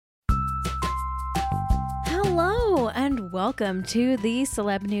Hello and welcome to the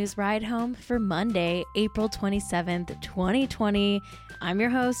Celeb News Ride Home for Monday, April 27th, 2020. I'm your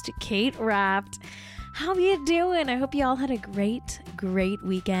host, Kate Raft. How you doing? I hope you all had a great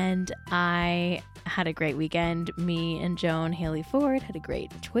weekend. I had a great weekend. Me and Joan Haley Ford had a great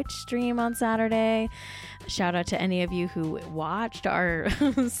Twitch stream on Saturday. Shout out to any of you who watched our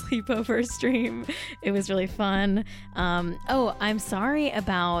sleepover stream. It was really fun. I'm sorry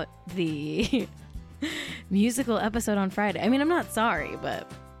about the musical episode on Friday. I mean, I'm not sorry,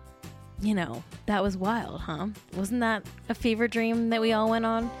 but you know, that was wild, huh? Wasn't that a fever dream that we all went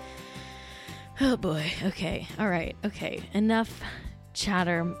on? Oh boy. Okay. All right. Okay. Enough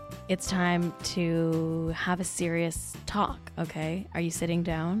chatter. It's time to have a serious talk. Okay. Are you sitting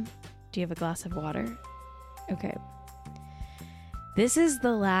down? Do you have a glass of water? Okay. This is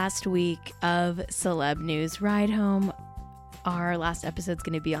the last week of Celeb News Ride Home. Our last episode's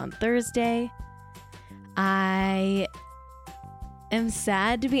going to be on Thursday. I am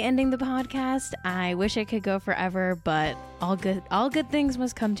sad to be ending the podcast. I wish it could go forever, but all good things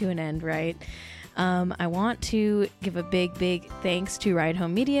must come to an end, right? I want to give a big thanks to Ride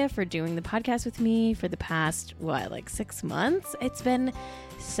Home Media for doing the podcast with me for the past, 6 months? It's been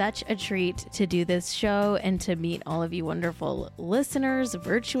such a treat to do this show and to meet all of you wonderful listeners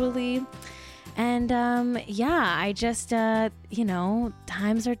virtually. And I just,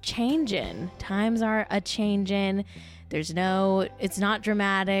 times are changing. Times are a-changing. It's not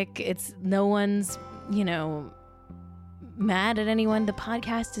dramatic. It's no one's, mad at anyone. The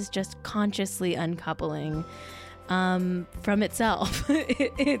podcast is just consciously uncoupling from itself.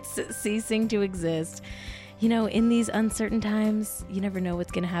 It's ceasing to exist. In these uncertain times, you never know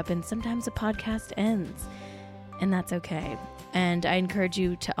what's going to happen. Sometimes a podcast ends, and that's okay. And I encourage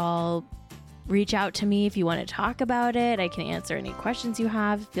you to all reach out to me if you want to talk about it. I can answer any questions you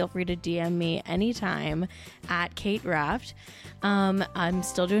have. Feel free to DM me anytime at Kate Raft. I'm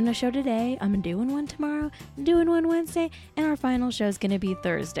still doing a show today. I'm doing one tomorrow. I'm doing one Wednesday. And our final show is going to be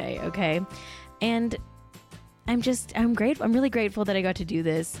Thursday, okay? And I'm grateful. I'm really grateful that I got to do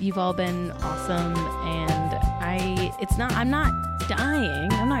this. You've all been awesome. And I'm not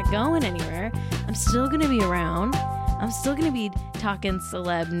dying. I'm not going anywhere. I'm still going to be around. I'm still going to be talking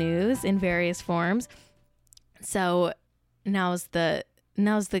celeb news in various forms. So now's the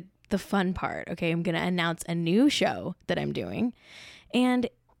fun part. Okay, I'm going to announce a new show that I'm doing, and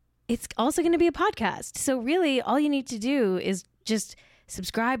it's also going to be a podcast. So really, all you need to do is just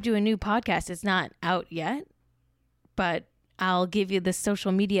subscribe to a new podcast. It's not out yet, but I'll give you the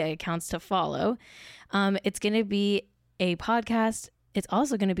social media accounts to follow. It's going to be a podcast. It's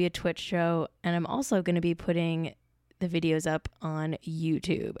also going to be a Twitch show, and I'm also going to be putting the videos up on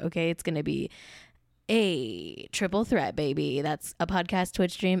YouTube. Okay, it's going to be a triple threat, baby. That's a podcast,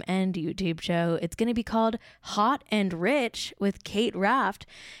 Twitch stream, and YouTube show. It's going to be called Hot and Rich with Kate Raft,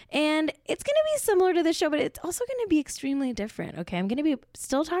 and it's going to be similar to the show, but it's also going to be extremely different. Okay, I'm going to be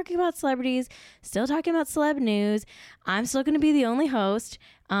still talking about celebrities, still talking about celeb news. I'm still going to be the only host,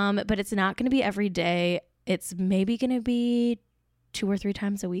 but it's not going to be every day. It's maybe going to be 2 or 3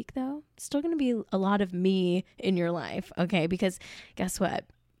 times a week, though. It's still going to be a lot of me in your life, okay? Because guess what?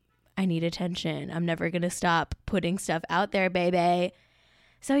 I need attention. I'm never going to stop putting stuff out there, baby.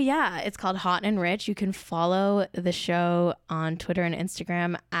 So yeah, it's called Hot and Rich. You can follow the show on Twitter and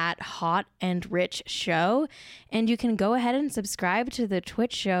Instagram at Hot and Rich Show. And you can go ahead and subscribe to the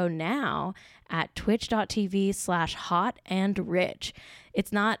Twitch show now at twitch.tv/hotandrich.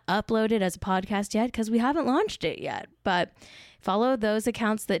 It's not uploaded as a podcast yet because we haven't launched it yet, but follow those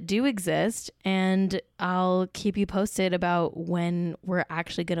accounts that do exist, and I'll keep you posted about when we're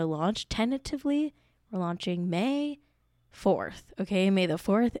actually going to launch. Tentatively, we're launching May 4th. Okay, May the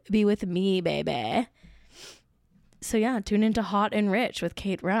 4th be with me, baby. So yeah, tune into Hot and Rich with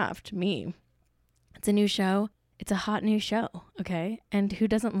Kate Raft, me. It's a new show. It's a hot new show, okay? And who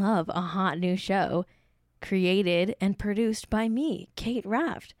doesn't love a hot new show created and produced by me, Kate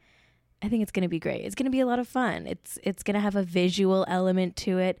Raft? I think it's going to be great. It's going to be a lot of fun. It's going to have a visual element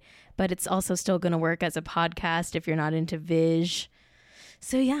to it, but it's also still going to work as a podcast if you're not into viz.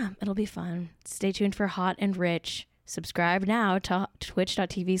 So yeah, it'll be fun. Stay tuned for Hot and Rich. Subscribe now to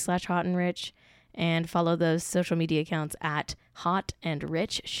twitch.tv/hotandrich and follow those social media accounts at Hot and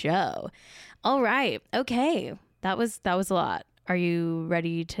Rich Show. All right. Okay. That was a lot. Are you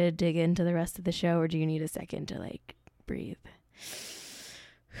ready to dig into the rest of the show, or do you need a second to breathe?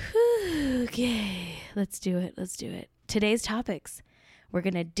 Okay, let's do it. Today's topics. We're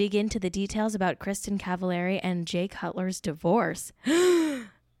going to dig into the details about Kristin Cavallari and Jay Cutler's divorce.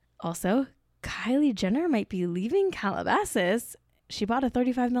 Also, Kylie Jenner might be leaving Calabasas. she bought a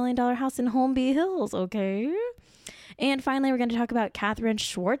 $35 million house in Holmby Hills, okay? And finally, we're going to talk about Katherine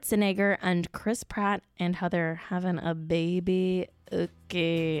Schwarzenegger and Chris Pratt and how they're having a baby.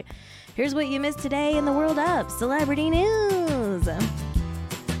 Okay. Here's what you missed today in the world of celebrity news.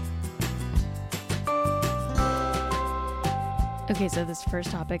 Okay, so this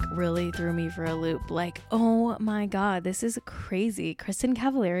first topic really threw me for a loop. Like, oh my God, this is crazy. Kristin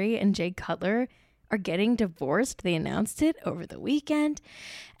Cavallari and Jay Cutler are getting divorced. They announced it over the weekend.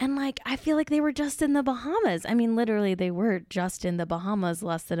 And like, I feel like they were just in the Bahamas. I mean, literally, they were just in the Bahamas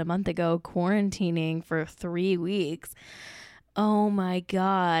less than a month ago, quarantining for 3 weeks. Oh my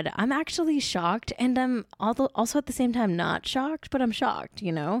God. I'm actually shocked. And I'm also at the same time not shocked, but I'm shocked,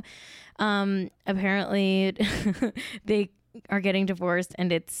 you know? Apparently, they are getting divorced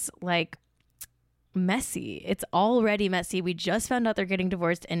and it's like messy. It's already messy. We just found out they're getting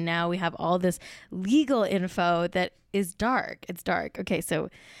divorced and now we have all this legal info that is dark. It's dark. Okay, so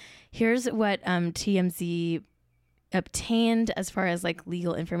here's what TMZ obtained as far as like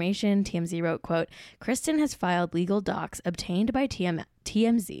legal information. TMZ wrote, quote, Kristin has filed legal docs obtained by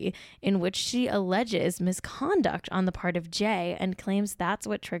TMZ in which she alleges misconduct on the part of Jay and claims that's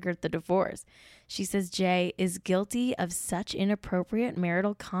what triggered the divorce. She says Jay is guilty of such inappropriate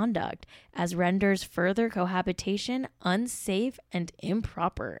marital conduct as renders further cohabitation unsafe and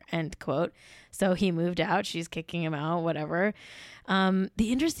improper, end quote. So he moved out. She's kicking him out, whatever. The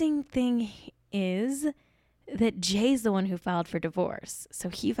interesting thing is that Jay's the one who filed for divorce. So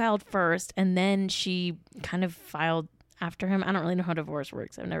he filed first and then she kind of filed after him. I don't really know how divorce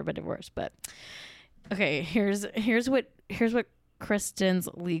works. I've never been divorced, but okay, here's what Kristin's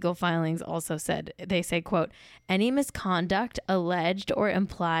legal filings also said. They say, quote, any misconduct alleged or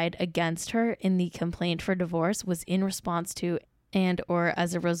implied against her in the complaint for divorce was in response to and or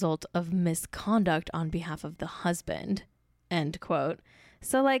as a result of misconduct on behalf of the husband, end quote.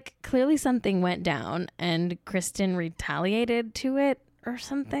 So like clearly something went down and Kristin retaliated to it or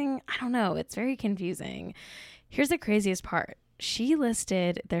something. I don't know. It's very confusing. Here's the craziest part. She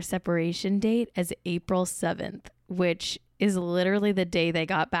listed their separation date as April 7th, which is literally the day they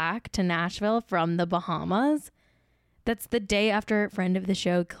got back to Nashville from the Bahamas. That's the day after friend of the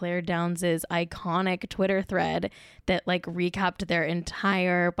show Claire Downs' iconic Twitter thread that like recapped their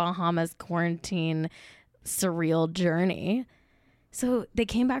entire Bahamas quarantine surreal journey. So they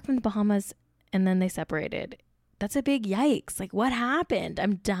came back from the Bahamas and then they separated. That's a big yikes. Like, what happened?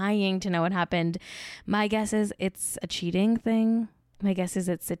 I'm dying to know what happened. My guess is it's a cheating thing. I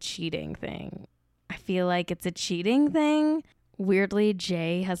feel like it's a cheating thing. Weirdly,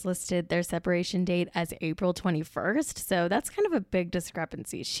 Jay has listed their separation date as April 21st. So that's kind of a big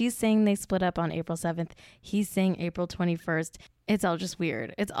discrepancy. She's saying they split up on April 7th. He's saying April 21st. It's all just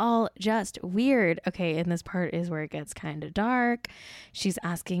weird. Okay, and this part is where it gets kind of dark. She's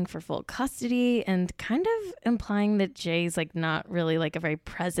asking for full custody and kind of implying that Jay's like not really like a very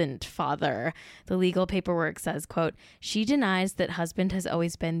present father. The legal paperwork says, quote, she denies that husband has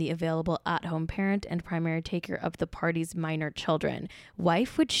always been the available at-home parent and primary taker of the party's minor children.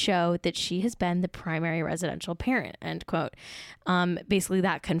 Wife would show that she has been the primary residential parent, end quote. Basically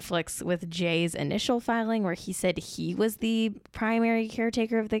that conflicts with Jay's initial filing where he said he was the primary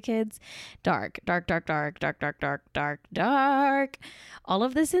caretaker of the kids. Dark. All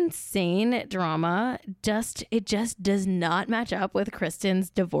of this insane drama just does not match up with Kristin's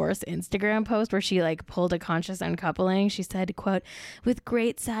divorce Instagram post where she like pulled a conscious uncoupling. She said, quote, with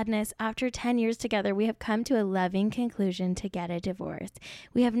great sadness, after 10 years together, we have come to a loving conclusion to get a divorce.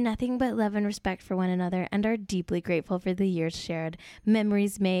 We have nothing but love and respect for one another and are deeply grateful for the years shared,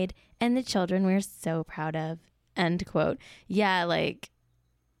 memories made, and the children we're so proud of. End quote. Yeah, like,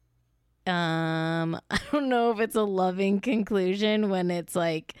 I don't know if it's a loving conclusion when it's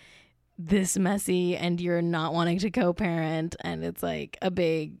like this messy and you're not wanting to co-parent and it's like a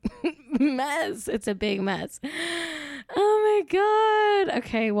big mess. It's a big mess. Oh my God.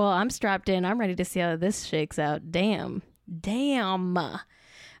 Okay, well, I'm strapped in. I'm ready to see how this shakes out. Damn.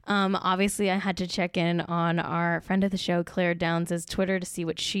 Obviously, I had to check in on our friend of the show, Claire Downs' Twitter to see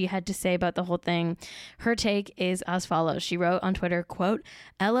what she had to say about the whole thing. Her take is as follows. She wrote on Twitter, quote,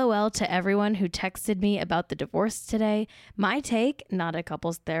 LOL to everyone who texted me about the divorce today. My take, not a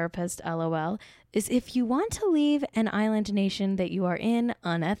couples therapist, LOL, is if you want to leave an island nation that you are in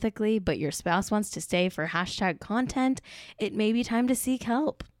unethically, but your spouse wants to stay for hashtag content, it may be time to seek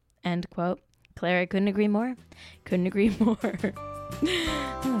help, end quote. Claire, I couldn't agree more.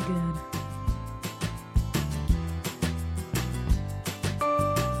 Oh,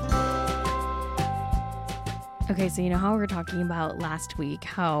 good. Okay, so you know how we were talking about last week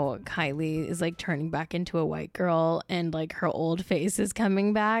how Kylie is like turning back into a white girl and like her old face is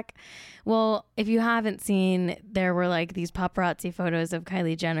coming back? Well, if you haven't seen, there were like these paparazzi photos of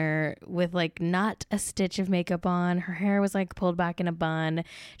Kylie Jenner with like not a stitch of makeup on. Her hair was like pulled back in a bun.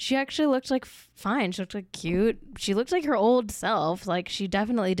 She actually looked like fine. She looked like cute. She looked like her old self. Like she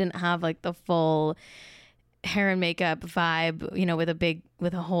definitely didn't have like the full hair and makeup vibe, you know, with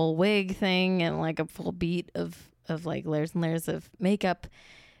a whole wig thing and like a full beat of like layers and layers of makeup.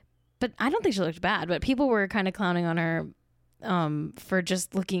 But I don't think she looked bad, but people were kind of clowning on her for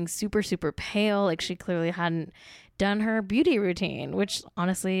just looking super, super pale. Like she clearly hadn't done her beauty routine, which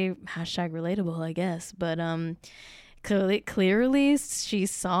honestly, #relatable, I guess. But clearly she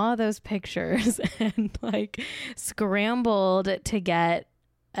saw those pictures and like scrambled to get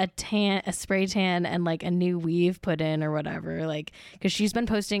a spray tan and like a new weave put in or whatever, like because she's been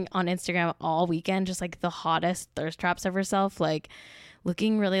posting on Instagram all weekend just like the hottest thirst traps of herself, like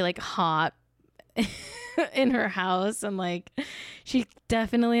looking really like hot in her house, and like she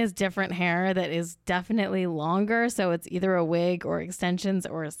definitely has different hair that is definitely longer, so it's either a wig or extensions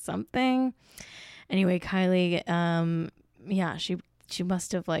or something. Anyway, Kylie, yeah, she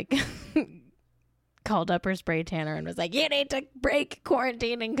must have like called up her spray tanner and was like, you need to break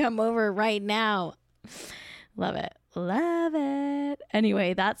quarantine and come over right now. Love it. Love it.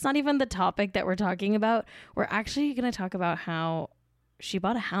 Anyway, that's not even the topic that we're talking about. We're actually going to talk about how she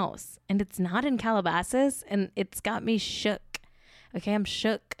bought a house and it's not in Calabasas, and it's got me shook. Okay, I'm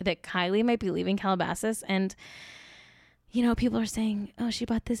shook that Kylie might be leaving Calabasas, and you know, people are saying, oh, she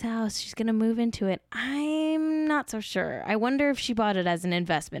bought this house, she's going to move into it. I'm not so sure. I wonder if she bought it as an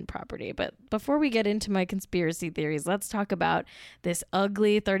investment property. But before we get into my conspiracy theories, let's talk about this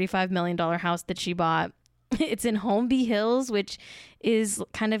ugly $35 million house that she bought. It's in Holmby Hills, which is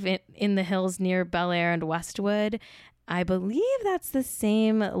kind of in the hills near Bel Air and Westwood. I believe that's the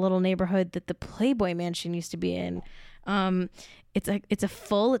same little neighborhood that the Playboy Mansion used to be in. It's a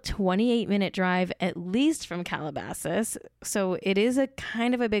full 28-minute drive at least from Calabasas, so it is a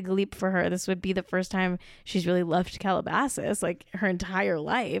kind of a big leap for her. This would be the first time she's really left Calabasas, like her entire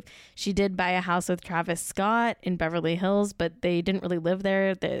life. She did buy a house with Travis Scott in Beverly Hills, but they didn't really live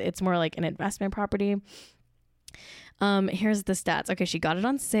there. It's more like an investment property. Here's the stats. Okay, she got it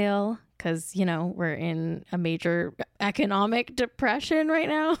on sale because, you know, we're in a major economic depression right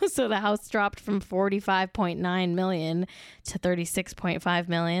now. So the house dropped from $45.9 million to $36.5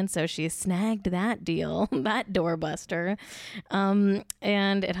 million. So she snagged that deal, that doorbuster. And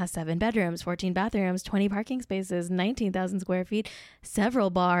it has 7 bedrooms, 14 bathrooms, 20 parking spaces, 19,000 square feet,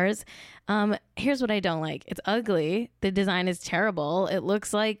 several bars. Here's what I don't like. It's ugly. The design is terrible. It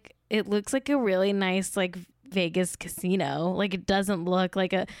looks like a really nice, like, Vegas casino. Like, it doesn't look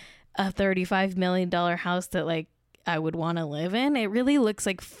like a $35 million house that like I would want to live in. It really looks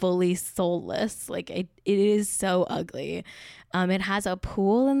like fully soulless. Like it is so ugly. It has a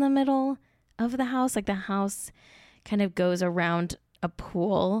pool in the middle of the house. Like the house kind of goes around a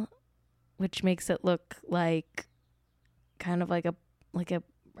pool, which makes it look like kind of like a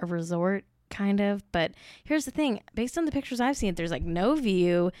resort kind of. But here's the thing, based on the pictures I've seen, there's like no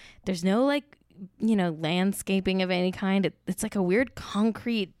view. There's no like, you know, landscaping of any kind. It's like a weird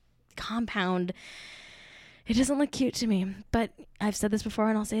concrete compound. It doesn't look cute to me, but I've said this before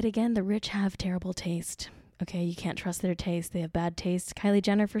and I'll say it again. The rich have terrible taste. Okay, you can't trust their taste. They have bad taste. Kylie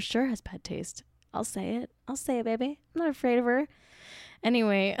Jenner for sure has bad taste. I'll say it, baby. I'm not afraid of her.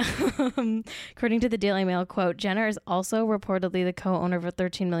 Anyway, according to the Daily Mail, quote, Jenner is also reportedly the co-owner of a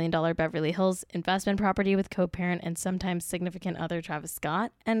 $13 million Beverly Hills investment property with co-parent and sometimes significant other Travis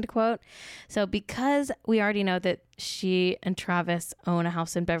Scott, end quote. So because we already know that she and Travis own a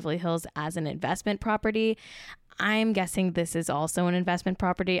house in Beverly Hills as an investment property, I'm guessing this is also an investment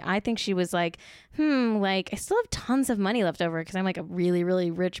property. I think she was like, like I still have tons of money left over because I'm like a really,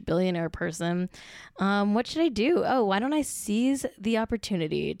 really rich billionaire person. What should I do? Oh, why don't I seize the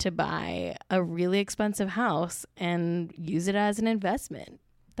opportunity to buy a really expensive house and use it as an investment?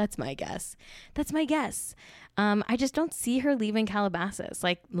 That's my guess. I just don't see her leaving Calabasas.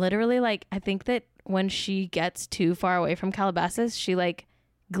 Like literally, like I think that when she gets too far away from Calabasas, she like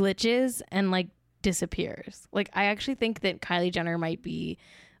glitches and like disappears. Like I actually think that Kylie Jenner might be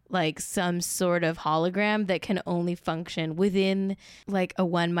like some sort of hologram that can only function within like a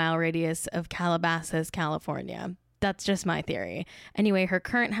 1 mile radius of Calabasas, California. That's just my theory. Anyway, her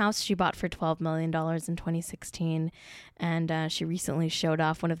current house she bought for $12 million in 2016, and she recently showed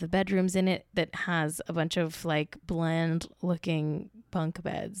off one of the bedrooms in it that has a bunch of like bland looking bunk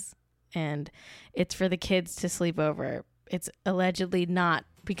beds, and it's for the kids to sleep over. It's allegedly not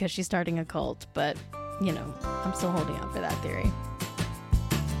because she's starting a cult, but I'm still holding out for that theory.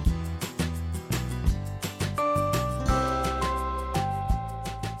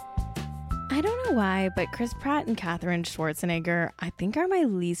 I don't know why, but Chris Pratt and Katherine Schwarzenegger, I think, are my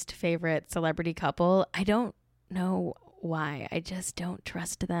least favorite celebrity couple. I don't know why. I just don't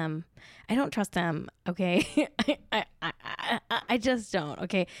trust them. I don't trust them, okay? I just don't,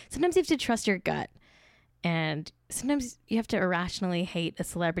 okay? Sometimes you have to trust your gut. And sometimes you have to irrationally hate a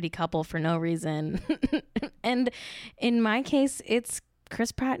celebrity couple for no reason. And in my case, it's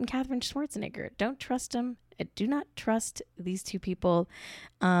Chris Pratt and Katherine Schwarzenegger. Don't trust them. I do not trust these two people.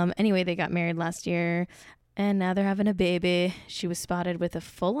 Anyway, they got married last year and now they're having a baby. She was spotted with a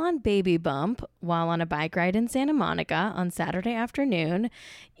full-on baby bump while on a bike ride in Santa Monica on Saturday afternoon.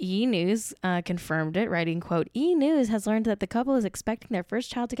 E! News confirmed it, writing, quote, E! News has learned that the couple is expecting their first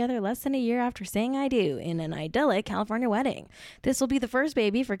child together less than a year after saying I do in an idyllic California wedding. This will be the first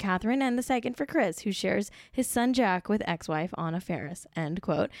baby for Katherine and the second for Chris, who shares his son Jack with ex-wife Anna Faris, end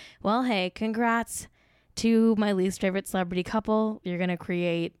quote. Well, hey, congrats to my least favorite celebrity couple. You're going to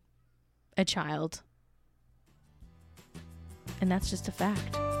create a child. And that's just a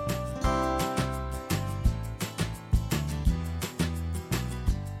fact.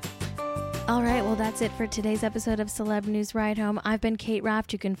 All right, well, that's it for today's episode of Celeb News Ride Home. I've been Kate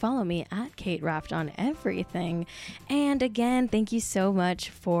Raft. You can follow me at Kate Raft on everything. And again, thank you so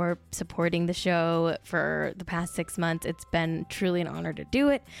much for supporting the show for the past 6 months. It's been truly an honor to do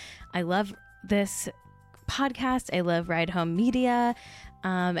it. I love this podcast. I love Ride Home Media.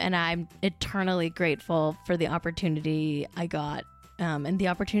 And I'm eternally grateful for the opportunity I got and the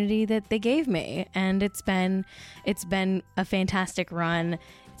opportunity that they gave me. And it's been a fantastic run.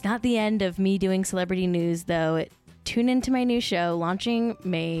 It's not the end of me doing celebrity news, though. Tune into my new show launching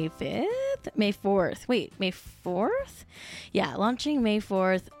May 4th. Wait, May 4th? Yeah, launching May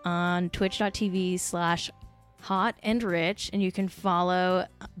 4th on twitch.tv/Hot and Rich, and you can follow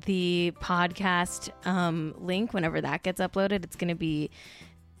the podcast link whenever that gets uploaded. It's going to be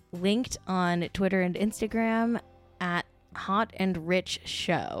linked on Twitter and Instagram at Hot and Rich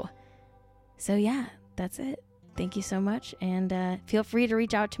Show. So yeah, that's it. Thank you so much, and feel free to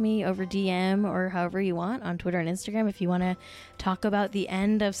reach out to me over DM or however you want on Twitter and Instagram if you want to talk about the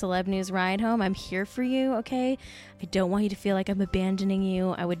end of Celeb News Ride Home. I'm here for you, okay? I don't want you to feel like I'm abandoning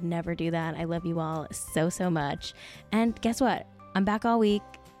you. I would never do that. I love you all so, so much. And guess what? I'm back all week,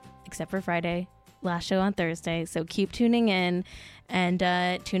 except for Friday. Last show on Thursday, so keep tuning in and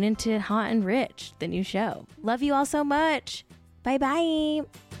tune into Hot and Rich, the new show. Love you all so much. Bye-bye.